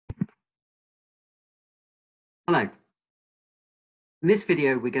Hello. In this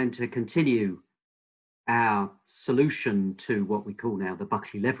video, we're going to continue our solution to what we call now the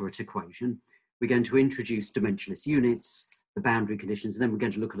Buckley Leverett equation. We're going to introduce dimensionless units, the boundary conditions, and then we're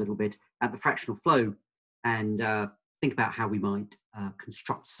going to look a little bit at the fractional flow and think about how we might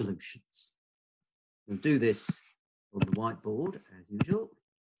construct solutions. We'll do this on the whiteboard as usual.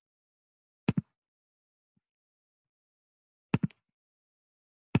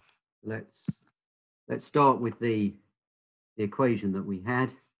 Let's start with the equation that we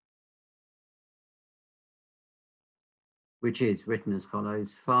had, which is written as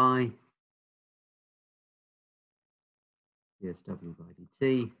follows: phi dSW by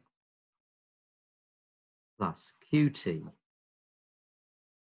dt plus qt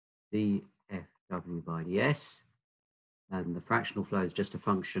dFW by ds, and the fractional flow is just a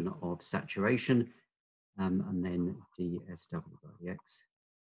function of saturation, and then dSW by dx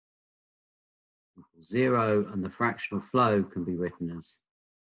equals 0, and the fractional flow can be written as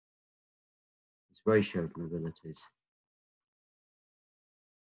this ratio of mobilities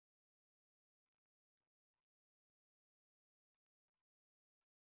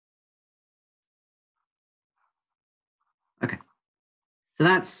okay. So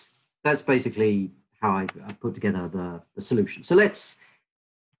that's basically how I put together the solution. So let's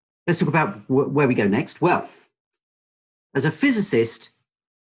talk about where we go next. Well, as a physicist,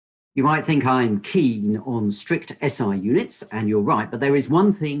 you might think I'm keen on strict SI units, and you're right, but there is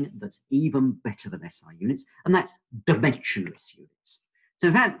one thing that's even better than SI units, and that's dimensionless units. So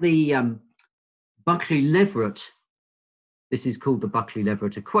in fact, the Buckley Leverett, this is called the Buckley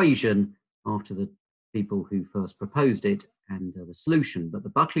Leverett equation after the people who first proposed it and the solution, but the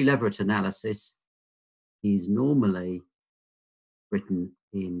Buckley Leverett analysis is normally written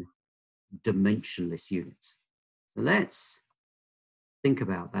in dimensionless units. So let's think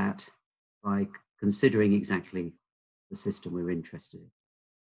about that by considering exactly the system we're interested in.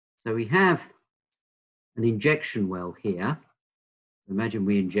 So we have an injection well here. Imagine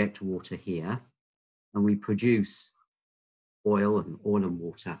we inject water here, and we produce oil and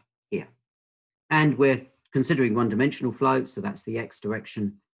water here. And we're considering one-dimensional flow, so that's the x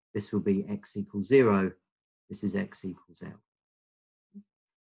direction. This will be x equals 0. This is x equals L.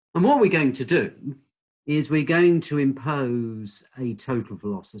 And what we're going to do is we're going to impose a total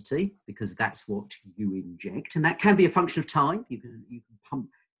velocity, because that's what you inject, and that can be a function of time. You can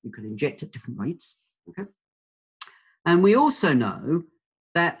inject at different rates. Okay. And we also know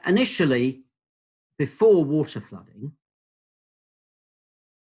that initially, before water flooding,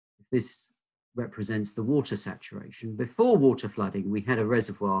 this represents the water saturation. Before water flooding, we had a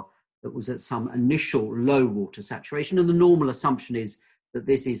reservoir that was at some initial low water saturation, and the normal assumption is that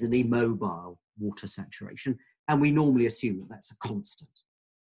this is an immobile water saturation, and we normally assume that that's a constant.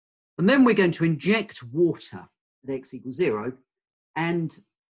 And then we're going to inject water at x equals 0, and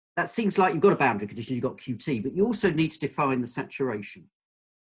that seems like you've got a boundary condition, you've got qt, but you also need to define the saturation.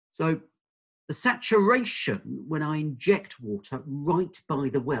 So the saturation, when I inject water right by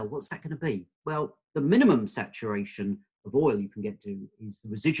the well, what's that going to be? Well, the minimum saturation of oil you can get to is the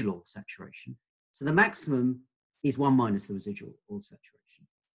residual oil saturation. So the maximum is 1 minus the residual oil saturation.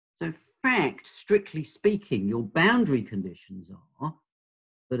 So in fact, strictly speaking, your boundary conditions are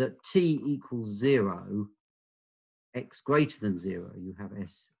that at t equals 0, x greater than 0, you have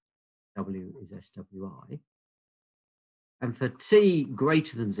SW is SWI. And for t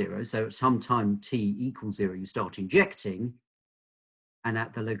greater than 0, so at some time t equals 0, you start injecting, and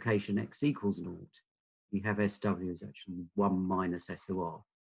at the location x equals 0, we have SW is actually 1 minus SOR.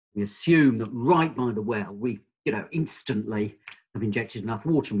 We assume that right by the well, we instantly have injected enough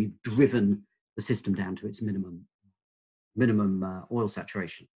water, and we've driven the system down to its minimum oil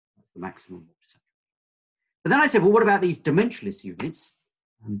saturation. That's the maximum water saturation. But then I said, well, what about these dimensionless units?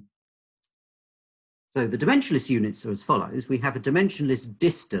 So the dimensionless units are as follows. We have a dimensionless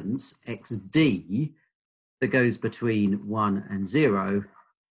distance, xd, that goes between 1 and 0,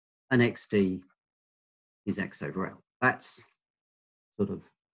 and xd is x over L. That's sort of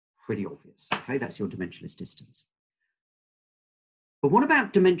pretty obvious. Okay, that's your dimensionless distance. But what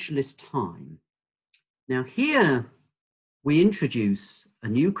about dimensionless time? Now here we introduce a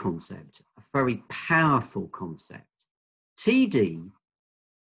new concept, a very powerful concept. TD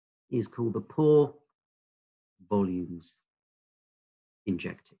is called the pore volumes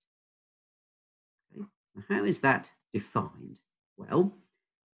injected. Okay. How is that defined? Well,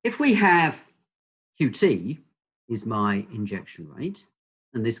 if we have QT is my injection rate,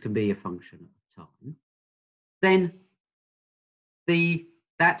 and this can be a function of time, then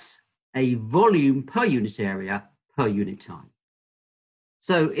that's a volume per unit area per unit time.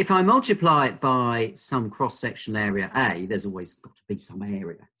 So if I multiply it by some cross-sectional area A, there's always got to be some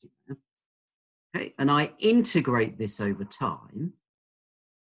area. Okay, and I integrate this over time.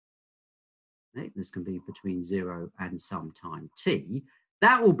 Okay, this can be between 0 and some time t.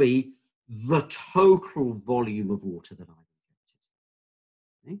 That will be the total volume of water that I've injected.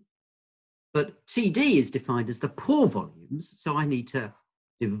 Okay? But TD is defined as the pore volumes, so I need to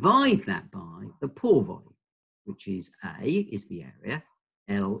divide that by the pore volume, which is A is the area,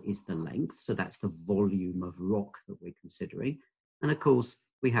 L is the length, so that's the volume of rock that we're considering, and of course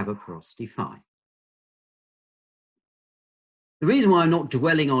we have a porosity phi. The reason why I'm not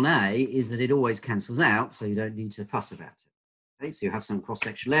dwelling on A is that it always cancels out, so you don't need to fuss about it. Okay, so you have some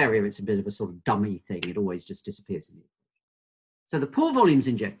cross-sectional area, it's a bit of a sort of dummy thing, it always just disappears in the equation. So the pore volumes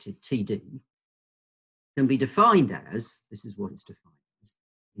injected, TD, can be defined as, this is what it's defined as,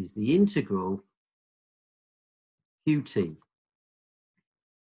 is the integral QT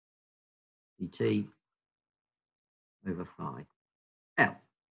dt over phi L.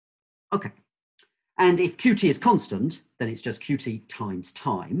 Okay. And if QT is constant, then it's just QT times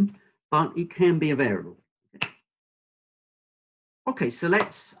time, but it can be a variable. Okay, so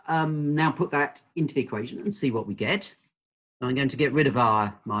let's now put that into the equation and see what we get. I'm going to get rid of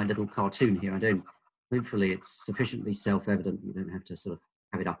my little cartoon here. Hopefully it's sufficiently self-evident you don't have to sort of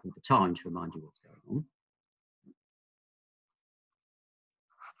have it up all the time to remind you what's going on.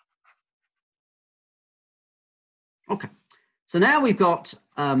 Okay, so now we've got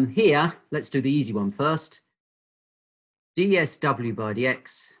here, let's do the easy one first. dsw by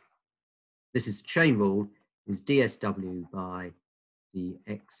dx, this is chain rule, is dsw by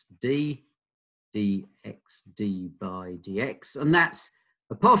dxd, dxd by dx, and that's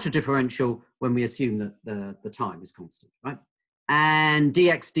a partial differential when we assume that the time is constant, right? And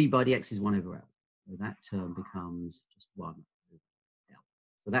dxd by dx is 1 over L. So that term becomes just 1 over L.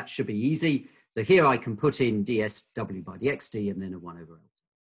 So that should be easy. So here I can put in dsw by dxd and then a 1 over L.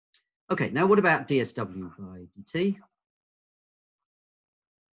 Okay, now what about dsw by dt?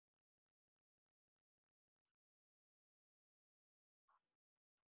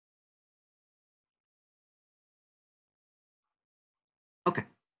 Okay.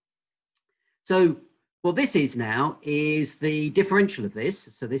 So what this is now is the differential of this.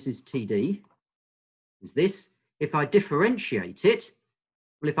 So this is TD, is this. If I differentiate it,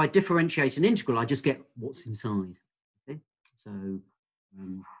 well, if I differentiate an integral, I just get what's inside. Okay? So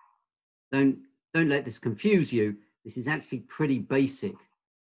don't let this confuse you. This is actually pretty basic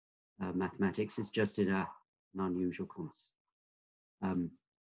mathematics. It's just in an unusual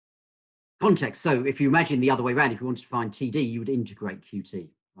context. So if you imagine the other way around, if you wanted to find TD, you would integrate QT,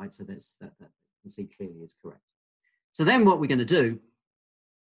 right? So that's that you'll see clearly is correct. So then what we're going to do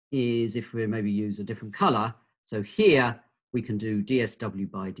is, if we maybe use a different color, so here we can do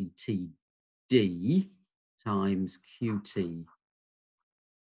dsw by dtd times qt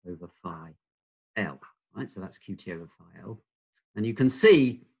over phi L, right? So that's qt over phi L. And you can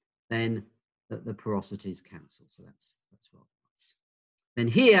see then that the porosities cancel. So that's well nice. Then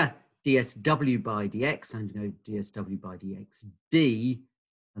here, dsw by dx, I'm going to go dsw by dxd,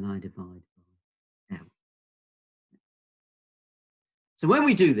 and I divide by L. So when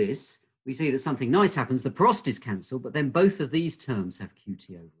we do this, we see that something nice happens. The porosities cancel, but then both of these terms have qt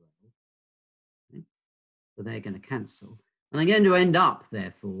over L. Okay? So they're going to cancel. And I'm going to end up,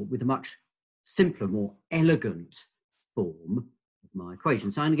 therefore, with a much simpler, more elegant form of my equation.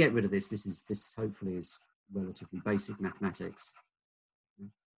 So I'm going to get rid of this. This hopefully is relatively basic mathematics.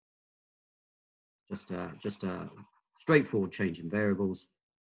 Just a straightforward change in variables.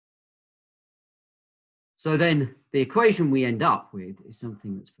 So then the equation we end up with is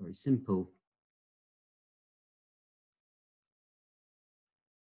something that's very simple.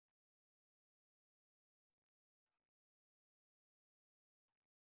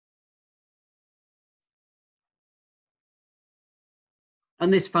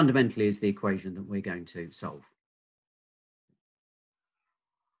 And this fundamentally is the equation that we're going to solve.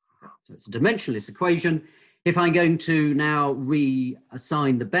 So it's a dimensionless equation. If I'm going to now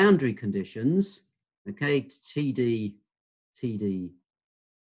reassign the boundary conditions, okay, TD, TD,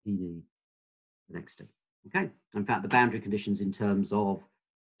 TD, the next step. Okay, in fact, the boundary conditions in terms of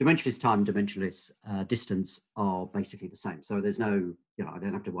dimensionless time, dimensionless distance are basically the same. So there's no, I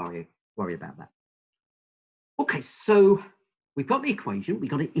don't have to worry about that. Okay, so we've got the equation, we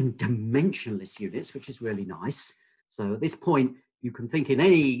got it in dimensionless units, which is really nice. So at this point, you can think in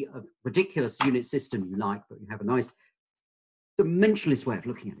any ridiculous unit system you like, but you have a nice dimensionless way of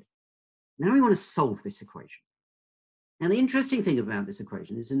looking at it. Now we want to solve this equation. Now the interesting thing about this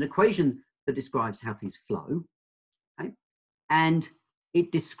equation is an equation that describes how things flow, okay? And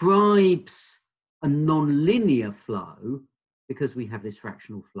it describes a non-linear flow because we have this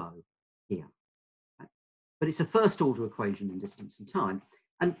fractional flow here. Right? But it's a first order equation in distance and time.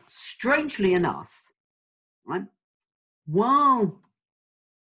 And strangely enough, right, while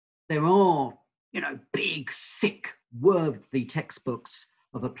there are, big, thick, worthy textbooks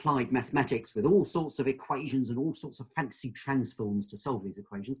of applied mathematics with all sorts of equations and all sorts of fancy transforms to solve these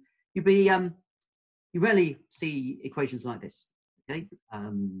equations, you rarely see equations like this. Okay,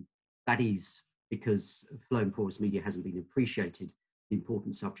 that is because flow in porous media hasn't been appreciated the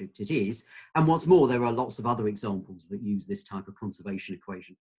important subject it is. And what's more, there are lots of other examples that use this type of conservation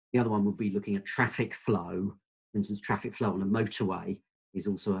equation. The other one would be looking at traffic flow. For instance, traffic flow on a motorway is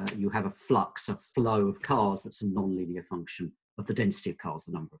also, you have a flux, a flow of cars that's a non-linear function of the density of cars,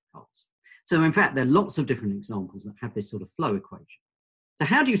 the number of cars. So in fact, there are lots of different examples that have this sort of flow equation. So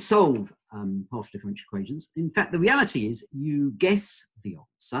how do you solve partial differential equations? In fact, the reality is you guess the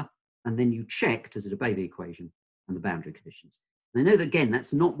answer and then you check, does it obey the equation and the boundary conditions? And I know that, again,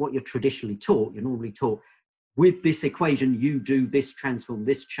 that's not what you're traditionally taught. You're normally taught, with this equation, you do this transform,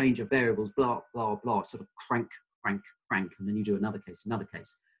 this change of variables, blah, blah, blah, sort of crank, crank, crank, and then you do another case, another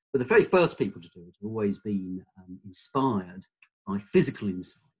case. But the very first people to do it have always been inspired by physical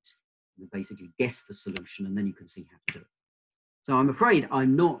insight. You basically guess the solution and then you can see how to do it. So I'm afraid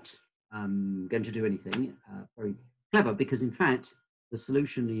I'm not going to do anything very clever, because in fact, the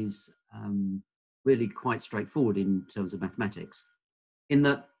solution is really quite straightforward in terms of mathematics, in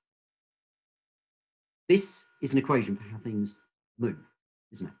that this is an equation for how things move,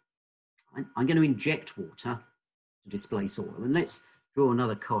 isn't it? I'm going to inject water to displace oil. And let's draw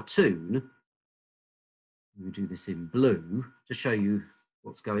another cartoon. We do this in blue to show you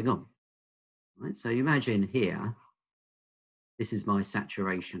what's going on. Right? So imagine here, this is my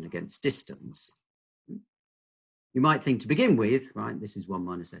saturation against distance. You might think to begin with, right, this is 1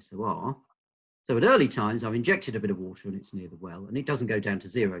 minus SOR. So at early times, I've injected a bit of water and it's near the well, and it doesn't go down to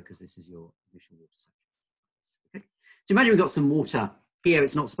 0 because this is your initial water saturation. Okay. So imagine we've got some water here.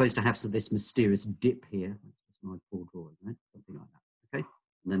 It's not supposed to have this mysterious dip here. That's my poor drawing, right? Something like that. Okay.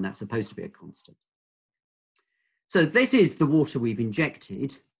 And then that's supposed to be a constant. So this is the water we've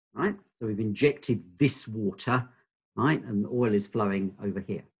injected, right? So we've injected this water, right? And the oil is flowing over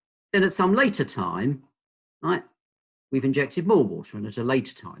here. Then at some later time, right, we've injected more water, and at a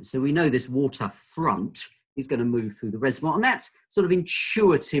later time. So we know this water front is going to move through the reservoir, and that's sort of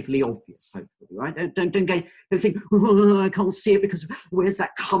intuitively obvious, hopefully, right? Don't think, oh, I can't see it because where's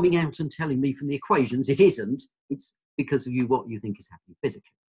that coming out and telling me from the equations? It isn't. It's because of what you think is happening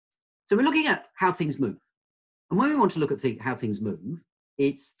physically. So we're looking at how things move. And when we want to look at how things move,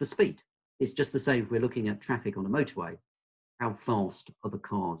 it's the speed. It's just the same if we're looking at traffic on a motorway. How fast are the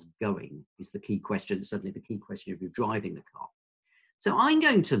cars going is the key question. It's certainly the key question if you're driving the car. So I'm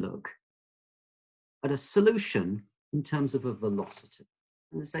going to look at a solution in terms of a velocity.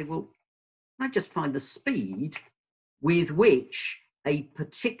 And say, well, can I just find the speed with which a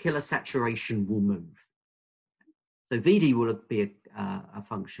particular saturation will move? So VD will be a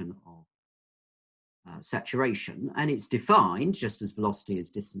function of saturation, and it's defined just as velocity is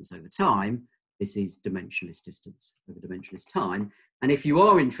distance over time. This is dimensionless distance over dimensionless time. And if you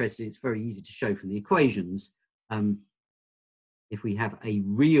are interested, it's very easy to show from the equations. If we have a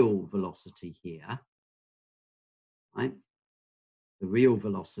real velocity here, right, the real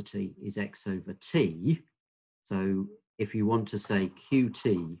velocity is x over t. So if you want to say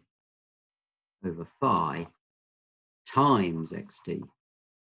qt over phi times xt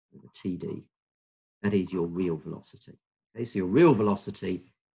over td, that is your real velocity. Okay, so your real velocity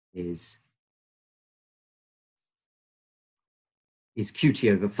is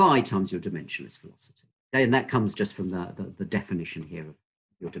qt over phi times your dimensionless velocity. Okay, and that comes just from the definition here of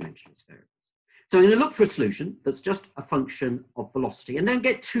your dimensionless variables. So I'm going to look for a solution that's just a function of velocity, and don't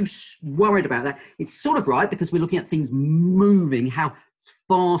get too worried about that. It's sort of right because we're looking at things moving, how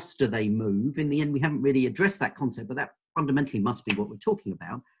fast do they move? In the end, we haven't really addressed that concept, but that fundamentally must be what we're talking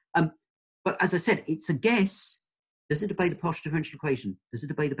about. But as I said, it's a guess. Does it obey the partial differential equation? Does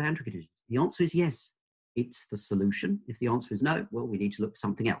it obey the boundary conditions? The answer is yes. It's the solution. If the answer is no, well, we need to look for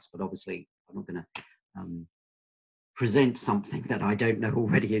something else. But obviously, I'm not going to present something that I don't know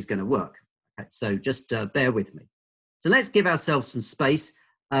already is going to work. Okay, so just bear with me. So let's give ourselves some space.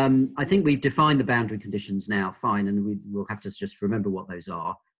 I think we've defined the boundary conditions now, fine, and we'll have to just remember what those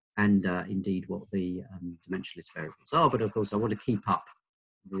are and indeed what the dimensionless variables are. But of course, I want to keep up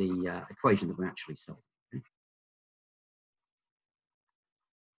the equation that we're actually solving. Okay?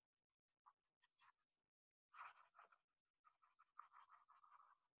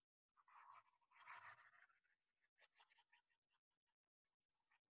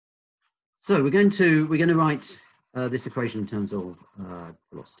 So we're going to write this equation in terms of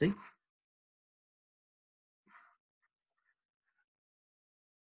velocity.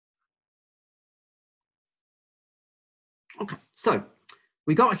 Okay, so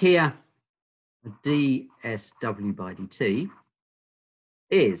we got here dsw by dt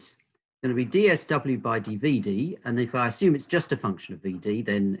is going to be dsw by dvd, and if I assume it's just a function of vd,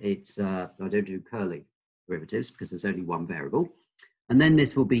 then it's I don't do curly derivatives because there's only one variable, and then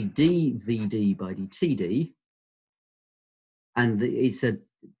this will be dvd by dtd, and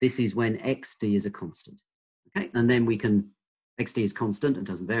this is when xd is a constant. Okay, and then we can, xd is constant and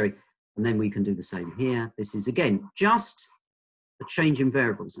doesn't vary, and then we can do the same here. This is again just a change in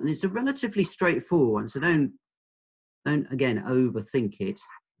variables, and it's a relatively straightforward one, so don't again overthink it.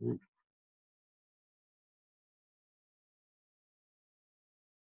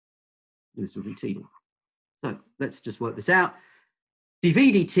 This will be td. So let's just work this out.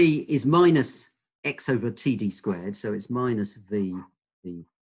 dv dt is minus x over td squared, so it's minus v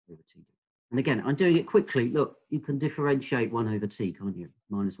over td. And again, I'm doing it quickly. Look, you can differentiate 1 over t, can't you?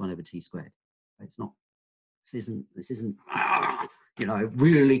 Minus 1 over t squared. It's not. This isn't you know,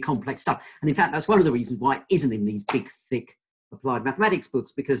 really complex stuff. And in fact, that's one of the reasons why it isn't in these big, thick applied mathematics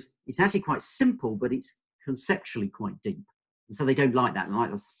books, because it's actually quite simple, but it's conceptually quite deep. And so they don't like that. They like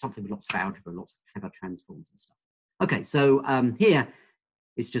something with lots of algebra, lots of clever transforms and stuff. Okay, so here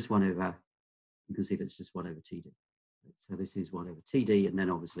it's just 1 over, you can see that's just 1 over td. So this is 1 over td, and then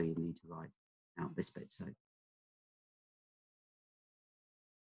obviously you need to write out this bit. So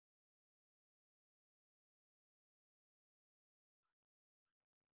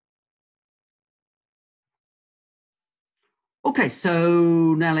okay,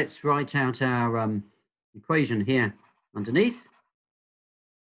 so now let's write out our equation here underneath.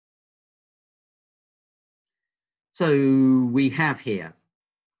 So we have here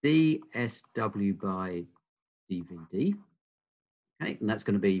dsw by dvd, okay, and that's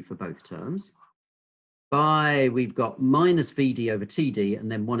going to be for both terms. We've got minus vd over td and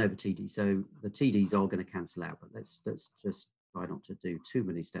then 1 over td. So the td's are going to cancel out, but let's just try not to do too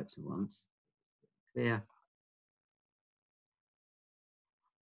many steps at once. Clear.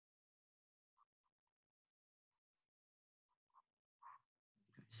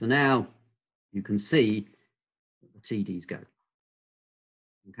 So now you can see that the TDs go.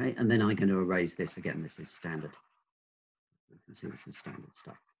 Okay, and then I'm going to erase this again. This is standard. You can see this is standard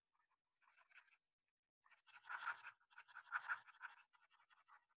stuff.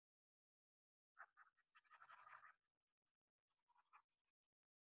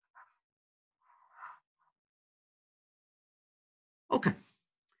 Okay,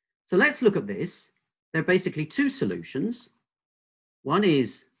 so let's look at this. There are basically two solutions. One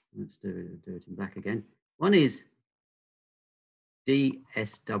is, let's do it in black again. One is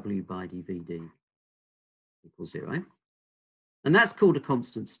dsw by dvd equals 0. And that's called a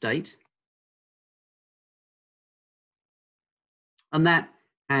constant state. And that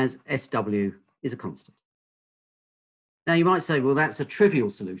has SW is a constant. Now you might say, well, that's a trivial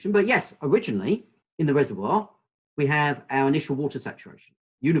solution. But yes, originally in the reservoir, we have our initial water saturation,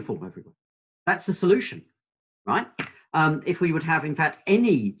 uniform everywhere. That's a solution, right? If we would have, in fact,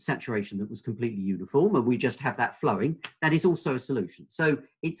 any saturation that was completely uniform and we just have that flowing, that is also a solution. So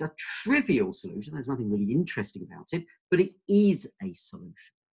it's a trivial solution. There's nothing really interesting about it, but it is a solution.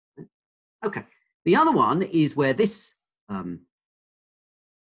 Okay, the other one is where this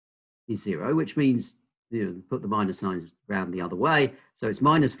is 0, which means, you know, put the minus signs around the other way. So it's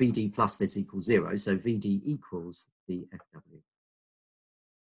minus VD plus this equals 0. So VD equals the FW.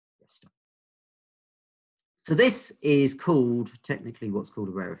 Yes. So this is called, technically, what's called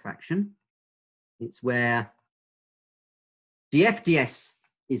a rarefaction. It's where dFds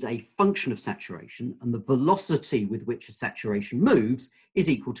is a function of saturation, and the velocity with which a saturation moves is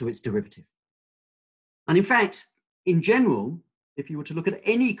equal to its derivative. And in fact, in general, if you were to look at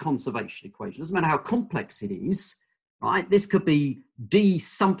any conservation equation, doesn't matter how complex it is, right? This could be d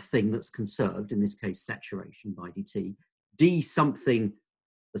something that's conserved, in this case, saturation by dt, d something,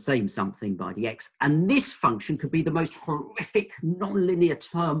 the same something by dx, and this function could be the most horrific nonlinear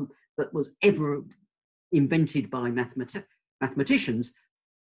term that was ever invented by mathematicians.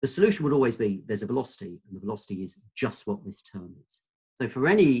 The solution would always be there's a velocity, and the velocity is just what this term is. So for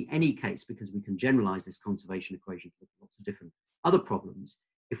any case, because we can generalize this conservation equation for lots of different other problems,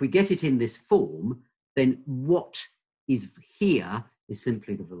 if we get it in this form, then what is here is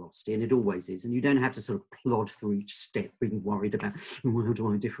simply the velocity, and it always is. And you don't have to sort of plod through each step being worried about, well, how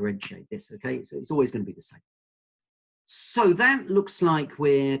do I differentiate this? Okay, so it's always going to be the same. So that looks like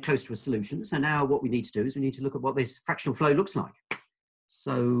we're close to a solution. So now what we need to do is we need to look at what this fractional flow looks like.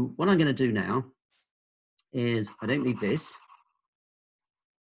 So what I'm going to do now is I don't need this.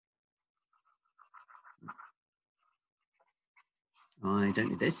 I don't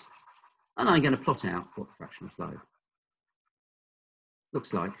need this. And I'm going to plot out what the fractional flow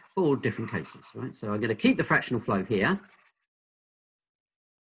looks like for all different cases, right? So I'm going to keep the fractional flow here.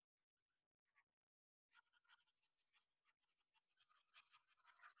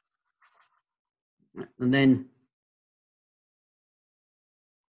 And then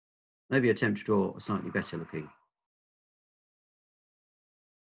maybe attempt to draw a slightly better looking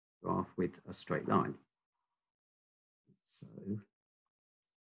graph with a straight line. So,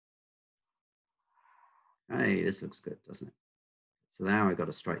 hey, this looks good, doesn't it? So now I've got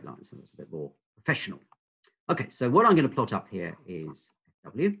a straight line, so it's a bit more professional. Okay, so what I'm going to plot up here is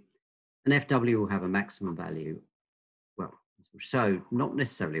FW, and FW will have a maximum value. Well, this will show not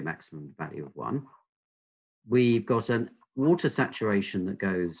necessarily a maximum value of 1. We've got a water saturation that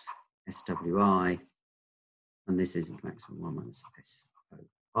goes SWI, and this is maximum 1 minus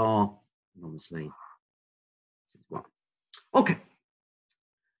SOR, and obviously this is 1. Okay,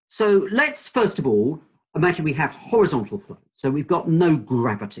 so let's first of all imagine we have horizontal flow. So we've got no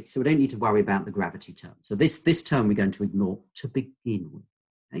gravity, so we don't need to worry about the gravity term. So this term we're going to ignore to begin with.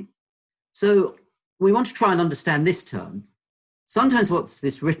 Okay? So we want to try and understand this term. Sometimes what's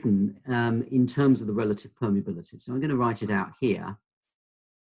this written in terms of the relative permeability. So I'm going to write it out here.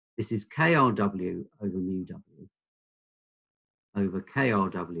 This is KRW over mu W over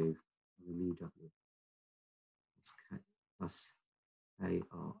KRW over mu W plus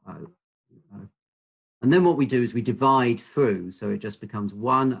KRO. And then what we do is we divide through, so it just becomes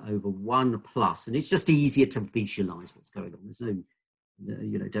 1 over 1 plus, and it's just easier to visualize what's going on. There's no,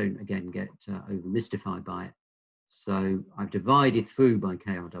 you know, don't again get over mystified by it. So I've divided through by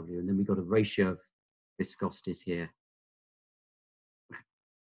KRW, and then we've got a ratio of viscosities here.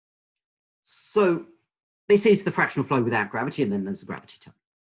 So this is the fractional flow without gravity, and then there's the gravity term.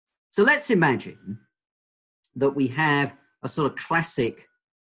 So let's imagine that we have a sort of classic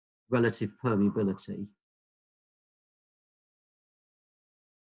relative permeability.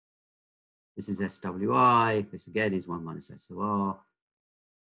 This is SWI, this again is 1 minus SOR.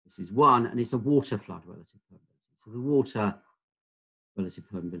 This is 1, and it's a water flood relative permeability. So the water relative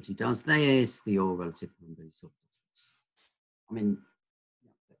permeability does this, the oil relative permeability sort of does this. I mean,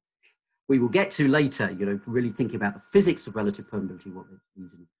 we will get to later, you know, really thinking about the physics of relative permeability, what we're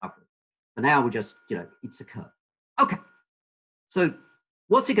easily covering. But now we're just, you know, it's a curve. Okay, so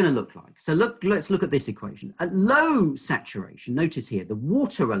what's it going to look like? So let's look at this equation. At low saturation, notice here, the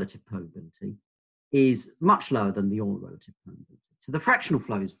water relative permeability is much lower than the oil relative permeability. So the fractional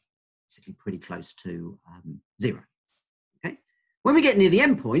flow is basically pretty close to 0. Okay. When we get near the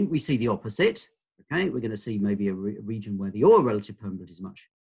end point, we see the opposite. Okay, we're going to see maybe a region where the oil relative permeability is much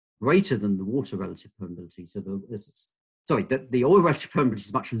greater than the water relative permeability. So the oil relative permeability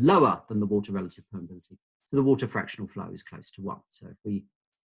is much lower than the water relative permeability. So the water fractional flow is close to 1. So if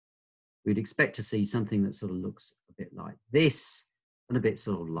we'd expect to see something that sort of looks a bit like this and a bit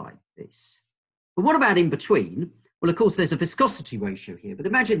sort of like this. But what about in between? Well, of course, there's a viscosity ratio here, but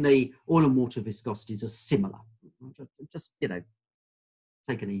imagine the oil and water viscosities are similar. Just, you know,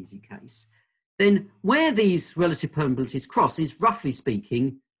 take an easy case. Then where these relative permeabilities cross is, roughly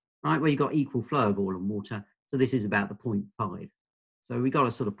speaking, right, where you've got equal flow of oil and water. So this is about the 0.5. So we got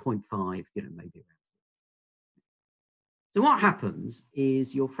a sort of 0.5, you know, maybe around. So what happens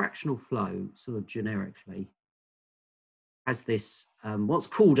is your fractional flow sort of generically has this, what's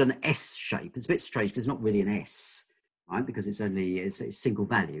called an S shape. It's a bit strange because it's not really an S, right? Because it's only, it's single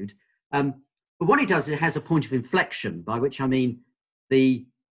valued. But what it does, it has a point of inflection, by which I mean the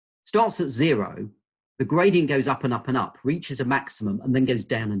starts at 0, the gradient goes up and up and up, reaches a maximum, and then goes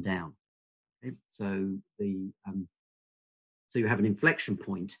down and down. Okay? So so you have an inflection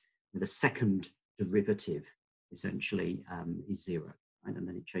point with a second derivative, essentially, is 0, right? And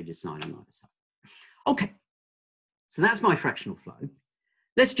then it changes sign on either side. Okay, so that's my fractional flow.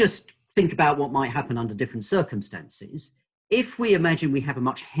 Let's just think about what might happen under different circumstances. If we imagine we have a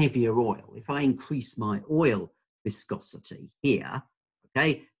much heavier oil, if I increase my oil viscosity here,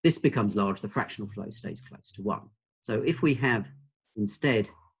 okay, this becomes large, the fractional flow stays close to 1. So if we have instead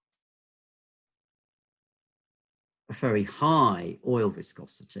a very high oil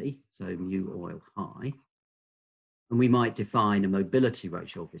viscosity, so mu oil high, and we might define a mobility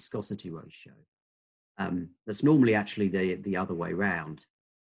ratio or viscosity ratio. That's normally actually the other way around,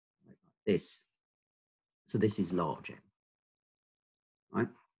 like this. So this is large M, right?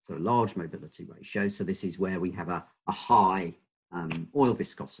 So a large mobility ratio. So this is where we have a high oil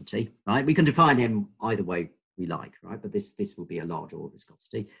viscosity, right? We can define M either way we like, right? But this will be a large oil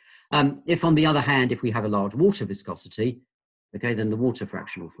viscosity. If on the other hand, if we have a large water viscosity, okay, then the water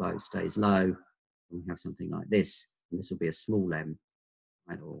fractional flow stays low. And we have something like this, and this will be a small m,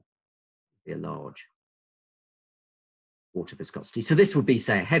 right, or be a large water viscosity. So this would be,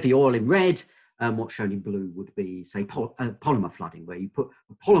 say, a heavy oil in red. What's shown in blue would be, say, polymer flooding, where you put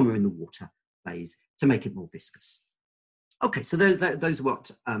a polymer in the water phase to make it more viscous. Okay, so those are what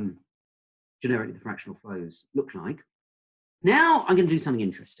generically the fractional flows look like. Now I'm going to do something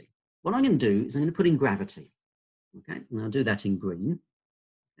interesting. What I'm going to do is I'm going to put in gravity. Okay, and I'll do that in green.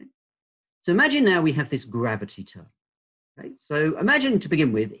 Okay. So imagine now we have this gravity term. Okay, so imagine to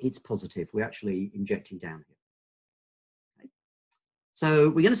begin with, it's positive. We're actually injecting down here. Okay. So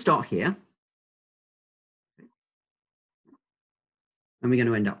we're going to start here. Okay. And we're going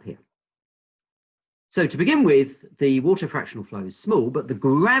to end up here. So to begin with, the water fractional flow is small, but the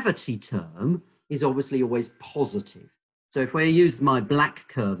gravity term is obviously always positive. So if I use my black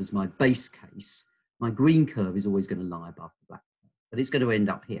curve as my base case, my green curve is always going to lie above the black curve, but it's going to end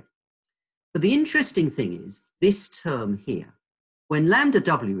up here. But the interesting thing is this term here, when lambda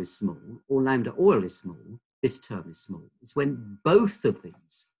W is small or lambda oil is small, this term is small. It's when both of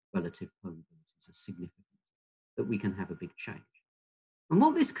these relative probabilities are significant that we can have a big change. And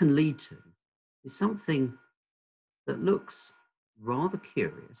what this can lead to is something that looks rather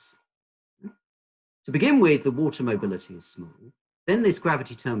curious. To begin with, the water mobility is small. Then this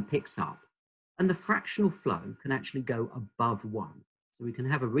gravity term picks up, and the fractional flow can actually go above 1. So we can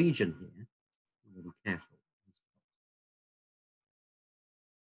have a region here. I'm going to be careful.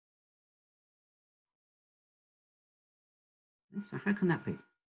 So how can that be?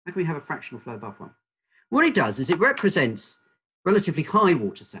 How can we have a fractional flow above 1? What it does is it represents relatively high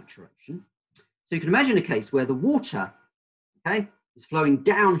water saturation. So you can imagine a case where the water, okay, is flowing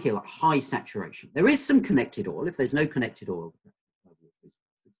downhill at high saturation. There is some connected oil. If there's no connected oil,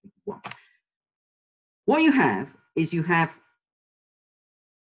 what you have is you have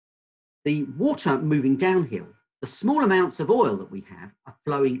the water moving downhill. The small amounts of oil that we have are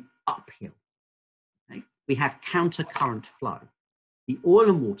flowing uphill. Okay? We have counter current flow. The oil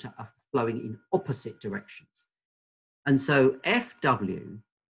and water are flowing in opposite directions. And so FW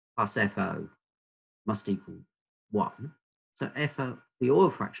plus FO must equal 1. So FO, the oil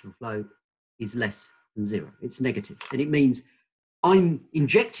fractional flow, is less than 0. It's negative. And it means I'm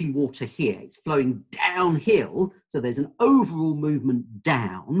injecting water here. It's flowing downhill. So there's an overall movement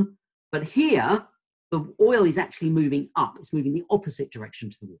down. But here, the oil is actually moving up. It's moving the opposite direction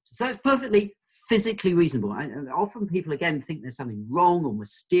to the water. So that's perfectly physically reasonable. Often people, again, think there's something wrong or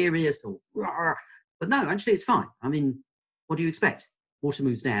mysterious or... But no, actually, it's fine. I mean, what do you expect? Water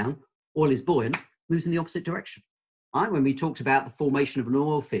moves down. Oil is buoyant. Moves in the opposite direction. Right? When we talked about the formation of an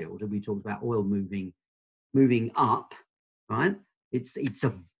oil field and we talked about oil moving up, right? It's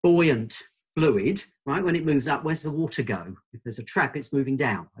a buoyant fluid, right? When it moves up, where's the water go? If there's a trap, it's moving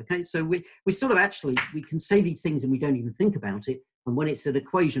down. Okay, so we sort of actually, we can say these things and we don't even think about it. And when it's an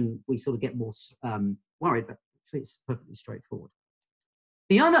equation, we sort of get more worried, but actually it's perfectly straightforward.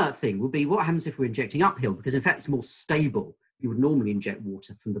 The other thing would be what happens if we're injecting uphill, because in fact it's more stable. You would normally inject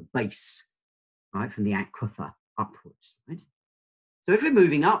water from the base, right, from the aquifer upwards, right? So if we're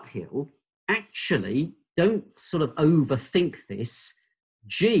moving uphill, actually, don't sort of overthink this.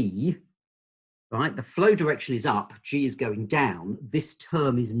 G, right, the flow direction is up, G is going down. This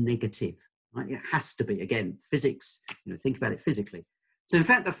term is negative, right? It has to be, again, physics, you know, think about it physically. So in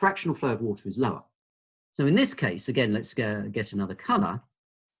fact, the fractional flow of water is lower. So in this case, again, let's get another color.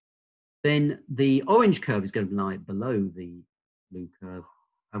 Then the orange curve is going to lie below the blue curve,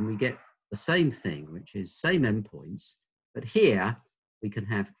 and we get the same thing, which is same endpoints, but here we can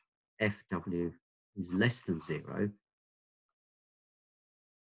have FW is less than 0.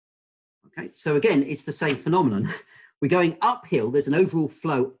 Okay, so again, it's the same phenomenon. We're going uphill, there's an overall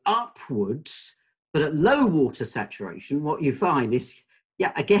flow upwards, but at low water saturation, what you find is,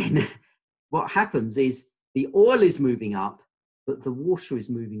 yeah, again, what happens is the oil is moving up, but the water is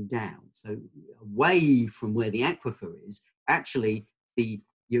moving down. So away from where the aquifer is, actually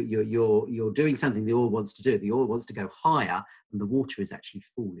you're doing something the oil wants to do. The oil wants to go higher, and the water is actually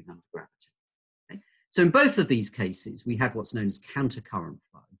falling under gravity. Okay? So in both of these cases, we have what's known as countercurrent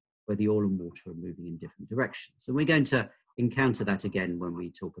flow, where the oil and water are moving in different directions. So we're going to encounter that again when we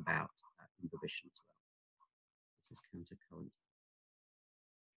talk about inhibition as well. This is countercurrent.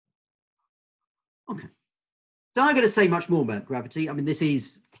 Okay. So I'm going to say much more about gravity. I mean, this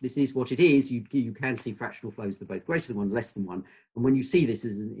is what it is. You can see fractional flows that are both greater than 1, less than 1. And when you see this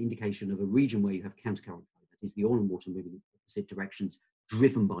as an indication of a region where you have countercurrent flow, that is the oil and water moving in opposite directions,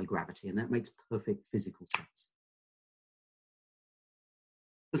 driven by gravity, and that makes perfect physical sense.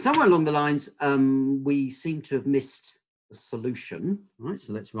 But somewhere along the lines, we seem to have missed a solution, right?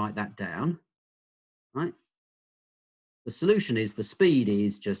 So let's write that down, right? The solution is the speed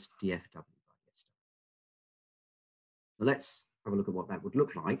is just dFw by dsw. So let's have a look at what that would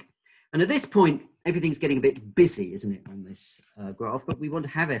look like. And at this point, everything's getting a bit busy, isn't it, on this graph? But we want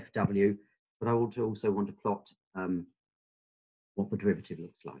to have Fw, but I also want to plot what the derivative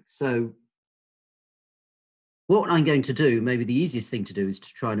looks like. So what I'm going to do, maybe the easiest thing to do, is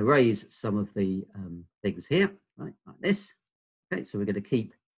to try and erase some of the things here, right, like this. Okay, so we're going to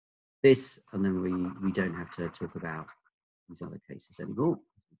keep this, and then we don't have to talk about these other cases anymore.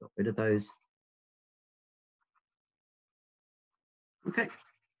 We've got rid of those. Okay,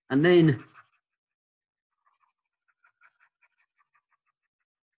 and then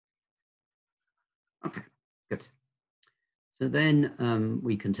okay, good. So then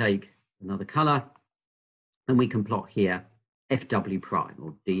we can take another color, and we can plot here Fw prime,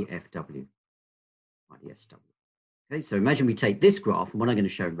 or dFw by dsw. Okay, so imagine we take this graph, and what I'm going to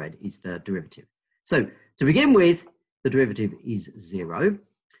show in red is the derivative. So to begin with, the derivative is 0.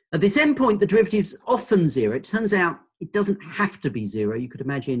 At this endpoint, the derivative is often 0. It turns out it doesn't have to be 0. You could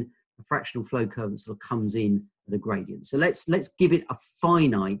imagine a fractional flow curve that sort of comes in at a gradient. So let's give it a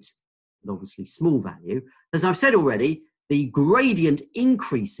finite, but obviously small value. As I've said already, the gradient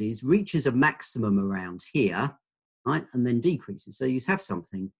increases, reaches a maximum around here, right, and then decreases. So you have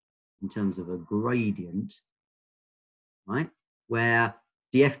something in terms of a gradient, right, where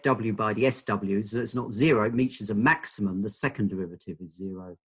dFw by dsw, so it's not 0, it reaches a maximum, the second derivative is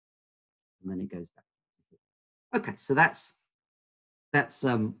 0, and then it goes back. Okay, so that's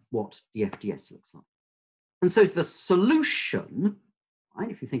what dfds looks like. And so the solution, right,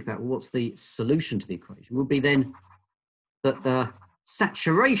 if you think about what's the solution to the equation, would be then that the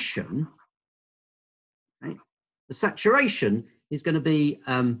saturation, right, the saturation is going to be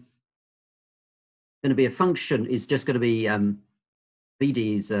a function, is just going to be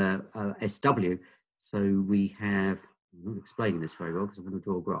Vd is SW. So we have, I'm not explaining this very well because I'm going to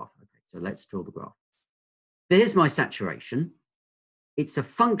draw a graph. Okay, so let's draw the graph. There's my saturation. It's a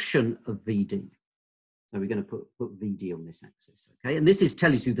function of Vd. So we're going to put Vd on this axis, okay? And this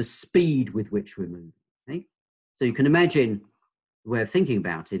tells you the speed with which we're moving, okay? So you can imagine the way of thinking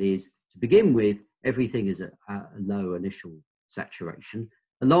about it is, to begin with, everything is a low initial saturation.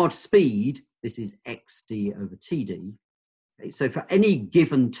 A large speed, this is xd over td. Okay? So for any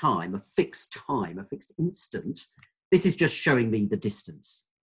given time, a fixed instant, this is just showing me the distance.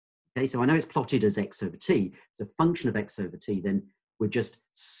 Okay, so I know it's plotted as x over t. It's a function of x over t, then we're just,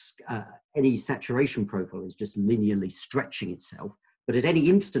 any saturation profile is just linearly stretching itself. But at any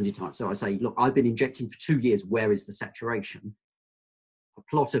instant in time, so I say, look, I've been injecting for 2 years, where is the saturation? A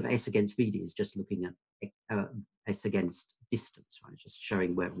plot of S against Vd is just looking at S against distance, right? Just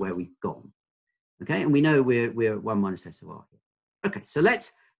showing where we've gone. Okay, and we know we're 1 minus S of r here. Okay, so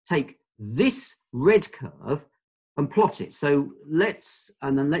let's take this red curve and plot it. So let's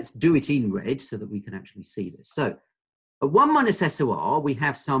do it in red so that we can actually see this. So at 1 minus S of r, we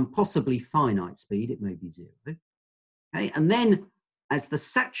have some possibly finite speed. It may be 0. Okay, and then as the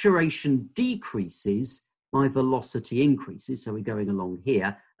saturation decreases, my velocity increases. So we're going along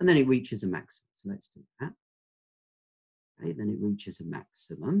here, and then it reaches a maximum. So let's do that. Okay, then it reaches a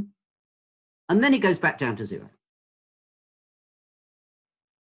maximum, and then it goes back down to 0.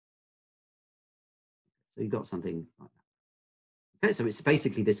 So you've got something like that. Okay, so it's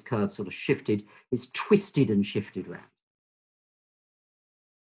basically this curve sort of shifted, it's twisted and shifted around.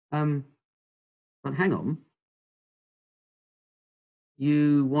 But hang on.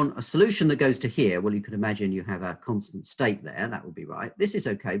 You want a solution that goes to here. Well, you can imagine you have a constant state there. That would be right. This is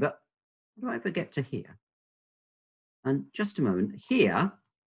okay, but how do I ever get to here? And just a moment, here,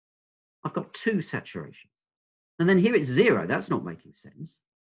 I've got 2 saturations. And then here it's 0. That's not making sense.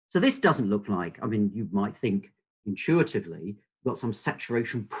 So this doesn't look like, I mean, you might think intuitively, you've got some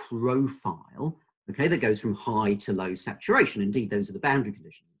saturation profile, okay, that goes from high to low saturation. Indeed, those are the boundary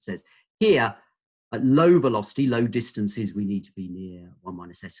conditions. It says here, at low velocity, low distances, we need to be near 1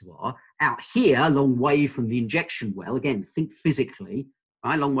 minus S of r. Out here, a long way from the injection well, again, think physically,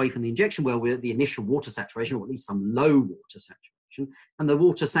 right? A long way from the injection well, we're at the initial water saturation, or at least some low water saturation, and the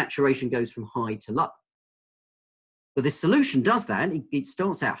water saturation goes from high to low. But this solution does that. It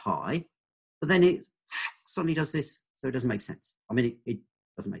starts out high, but then it suddenly does this, so it doesn't make sense. I mean, it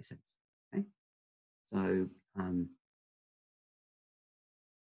doesn't make sense. Okay? So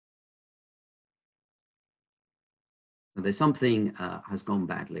there's something has gone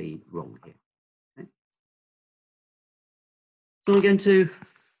badly wrong here. Okay? So I'm going to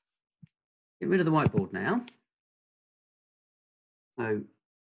get rid of the whiteboard now. So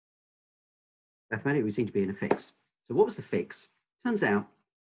mathematically, we seem to be in a fix. So what was the fix? Turns out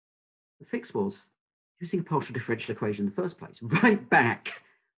the fix was using a partial differential equation in the first place. Right back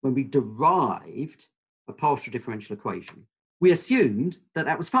when we derived a partial differential equation, we assumed that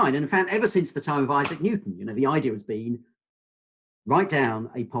that was fine. And in fact, ever since the time of Isaac Newton, you know, the idea has been write down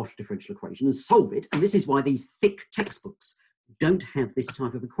a partial differential equation and solve it. And this is why these thick textbooks don't have this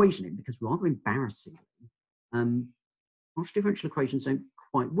type of equation in, because rather embarrassingly, partial differential equations don't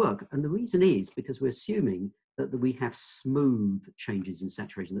quite work. And the reason is because we're assuming that we have smooth changes in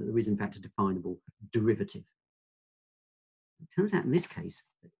saturation, that there is in fact a definable derivative. It turns out in this case,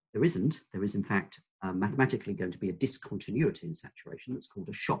 there isn't. There is in fact mathematically going to be a discontinuity in saturation that's called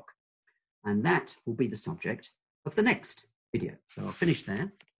a shock. And that will be the subject of the next video. So I'll finish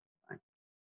there.